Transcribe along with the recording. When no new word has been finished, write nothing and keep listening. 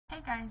Hey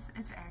guys,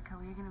 it's Erika.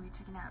 We're going to be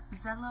checking out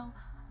Zelo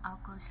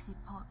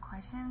algospodo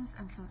questions.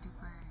 I'm so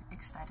duper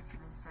excited for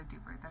this. So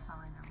duper, that's not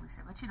what I normally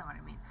say, but you know what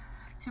I mean.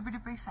 Super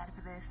duper excited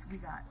for this. We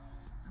got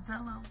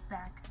Zelo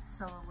back,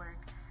 solo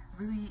work.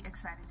 Really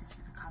excited to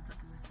see the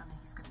concept in this song that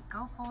he's going to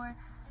go for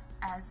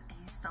as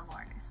a solo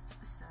artist.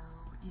 So,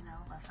 you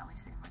know, let's not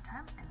waste any more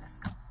time and let's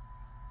go.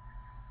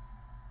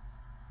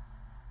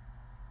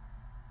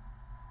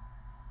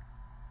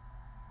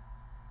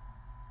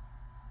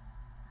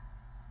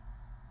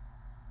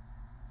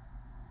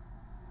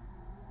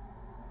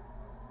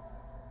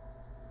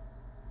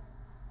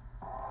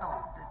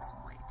 Oh, that's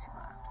way too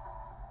loud.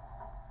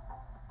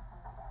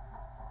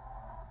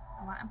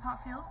 Latin pop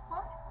feels, boy?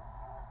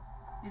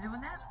 You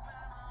doing that?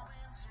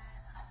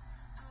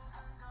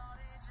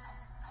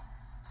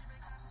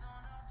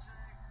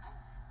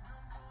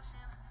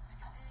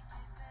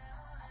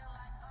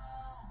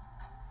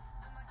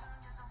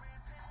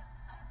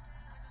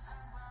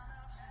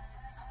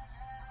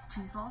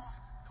 Cheese balls?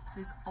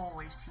 There's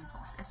always cheese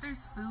balls. If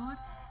there's food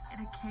in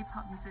a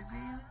K-pop music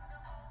video,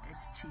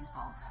 it's cheese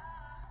balls.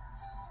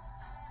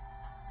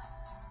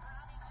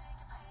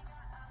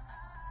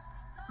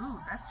 Ooh,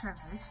 that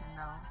transition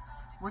though.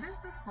 What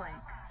is this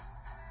like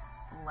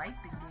light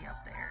thingy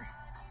up there?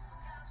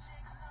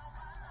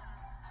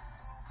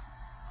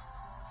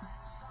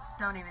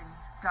 Don't even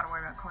gotta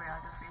worry about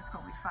choreography. It's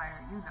gonna be fire.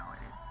 You know it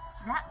is.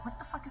 That, what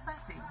the fuck is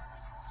that thing?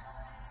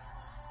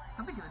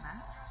 Don't be doing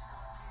that.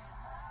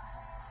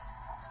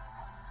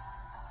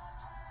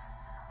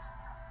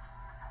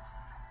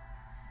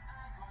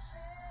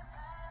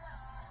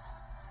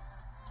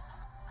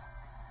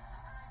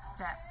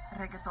 That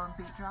reggaeton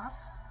beat drop.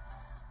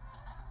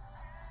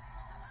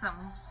 Some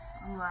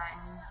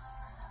Latin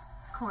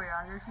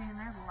choreography in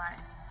there,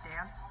 Latin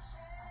dance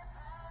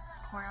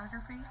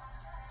choreography.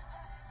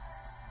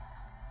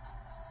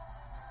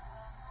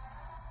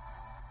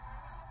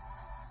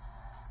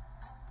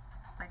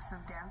 Like some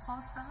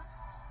dancehall stuff.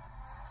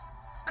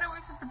 But it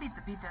works with the beat.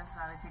 The beat does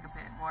that, I think, a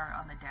bit more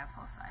on the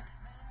dancehall side.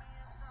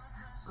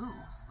 Ooh,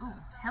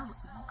 hello,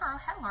 girl,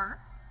 hello.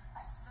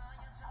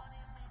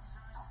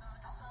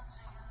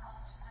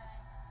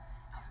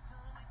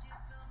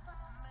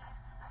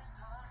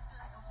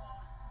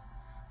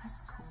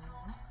 That's cool.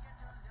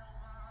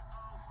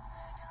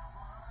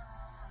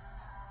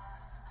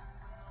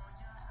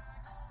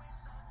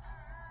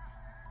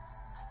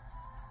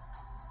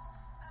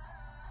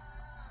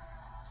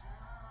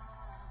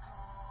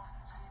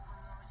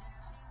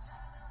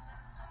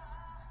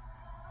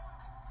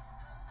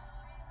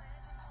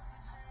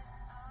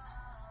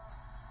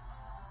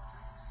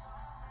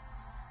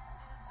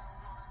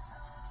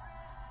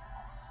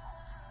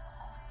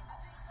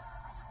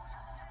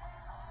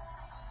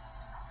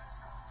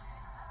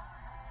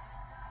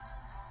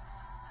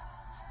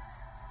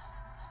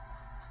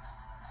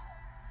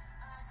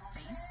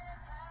 Space.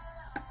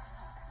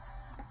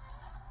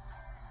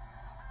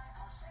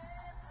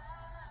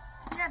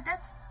 Yeah,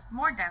 that's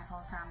more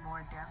dancehall sound,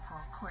 more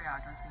dancehall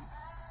choreography.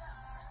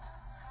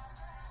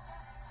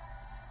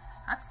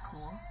 That's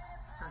cool.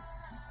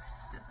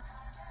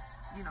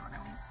 You know what I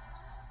mean.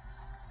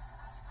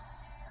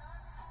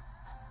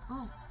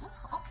 Ooh,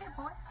 okay,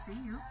 boy. See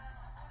you.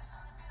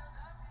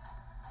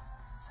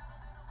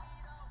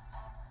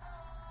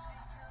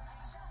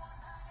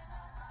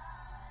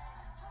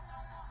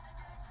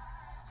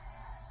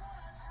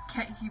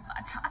 Can he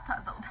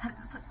bachata though? That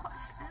is the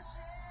question.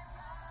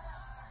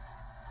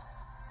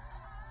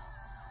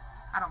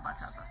 I don't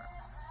bachata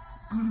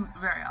though.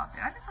 Very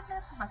often. I just don't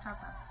dance to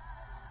bachata.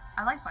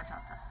 I like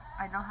bachata.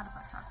 I know how to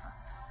bachata.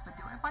 But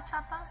do I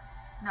bachata?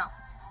 No.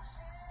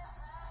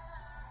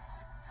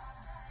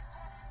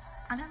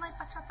 I didn't like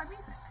bachata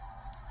music.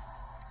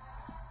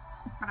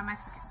 But I'm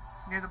Mexican.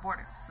 Near the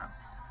border, so.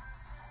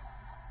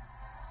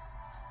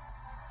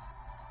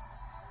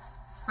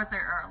 But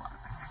there are a lot of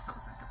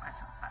Mexicans into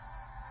bachata.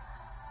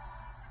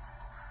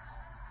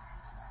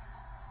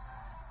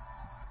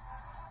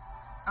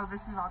 Oh,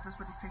 this is all just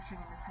what he's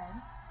picturing in his head.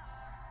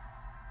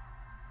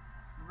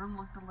 The room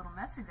looked a little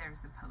messy there.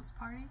 It's a post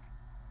party.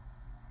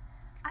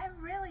 I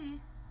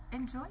really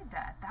enjoyed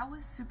that. That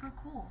was super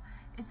cool.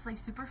 It's like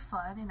super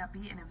fun and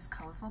upbeat, and it was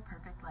colorful,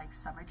 perfect like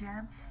summer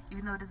jam.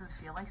 Even though it doesn't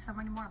feel like summer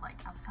anymore.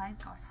 Like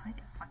outside, go outside,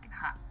 it's fucking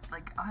hot.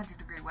 Like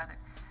 100-degree weather,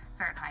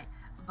 Fahrenheit.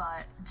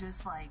 But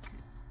just like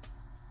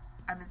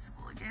I'm in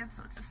school again,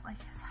 so just like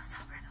it's not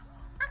summer no more.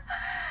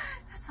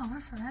 It's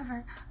over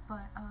forever.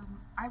 But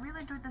I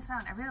really enjoyed the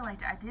sound. I really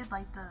liked it. I did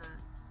like the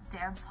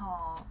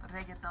dancehall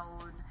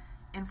reggaeton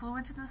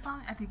influence in the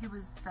song. I think it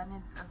was done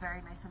in a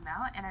very nice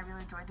amount, and I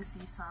really enjoyed to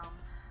see some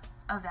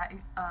of that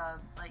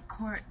like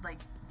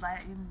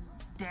Latin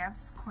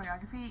dance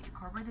choreography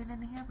incorporated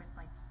in here with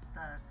like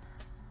the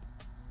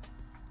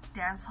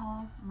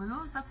dancehall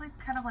moves. That's like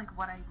kind of like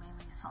what I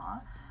mainly saw.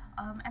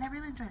 And I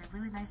really enjoyed it.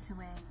 Really nice to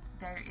when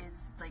there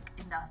is like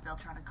enough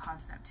built around a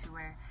concept to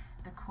where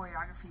the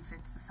choreography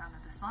fits the sound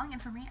of the song.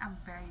 And for me, I'm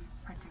very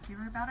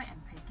particular about it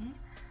and picky.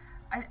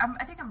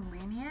 I think I'm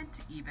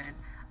lenient even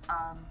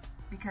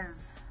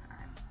because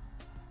I'm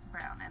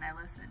brown, and I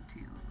listen to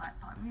Latin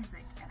pop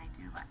music, and I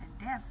do Latin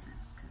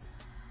dances, because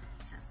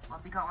it's just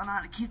what be going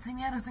on at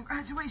quinceañeras and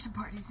graduation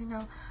parties, you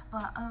know.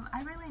 But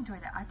I really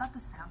enjoyed it. I thought the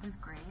sound was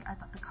great. I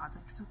thought the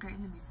concept was great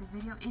in the music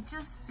video. It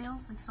just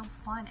feels like so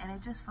fun, and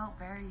it just felt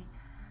very,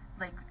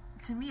 like,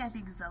 to me, I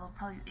think Zelo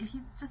probably,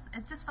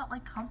 it just felt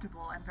like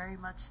comfortable and very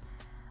much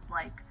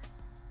like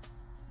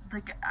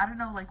I don't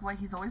know, like what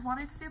he's always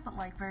wanted to do, but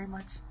like very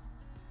much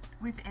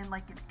within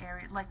like an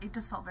area, like it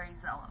just felt very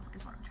Zelo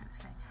is what I'm trying to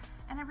say.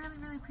 And I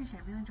really, really appreciate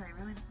it,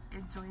 really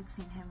enjoyed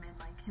seeing him in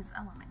like his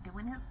element,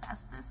 doing his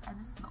bestest and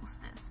his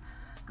mostest.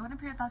 Go ahead and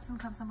put your thoughts in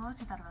the comments down below what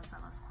you thought about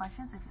Zelo's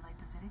questions. If you like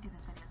this video, give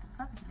this video a thumbs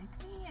up. If you like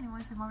me and you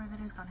want to see more of my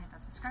videos, go ahead and hit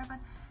that subscribe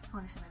button. If you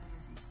want to see my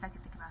videos each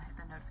second, think about hit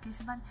that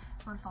notification button.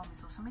 If you want to follow me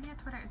on social media,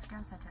 Twitter,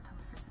 Instagram, Snapchat,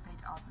 Tumblr, Facebook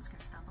page, all in the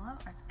description down below.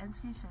 Or at the end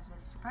screen, share this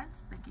video to your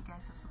friends. Thank you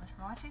guys so much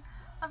for watching.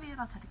 Love you,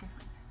 and I'll talk to you guys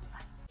later.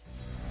 Bye.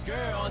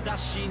 Girl,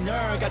 다시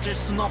널 가질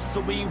순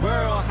없어. We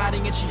were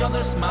hiding in your other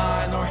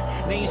smile.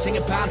 내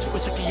인생의 반쪽을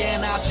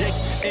찾기엔 아직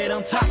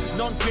이른 타.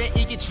 넌 꽤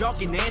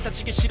이기적이네.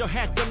 다치기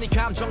싫어했던 네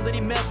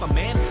감정들이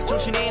멜빵맨.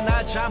 정신이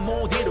날 잘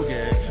못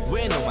이루게.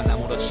 왜 너만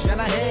아무렇지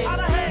않아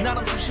해.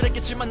 나는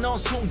충실했겠지만 넌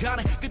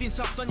순간에 끝인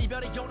섰던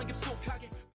이별이 오는 급속하게.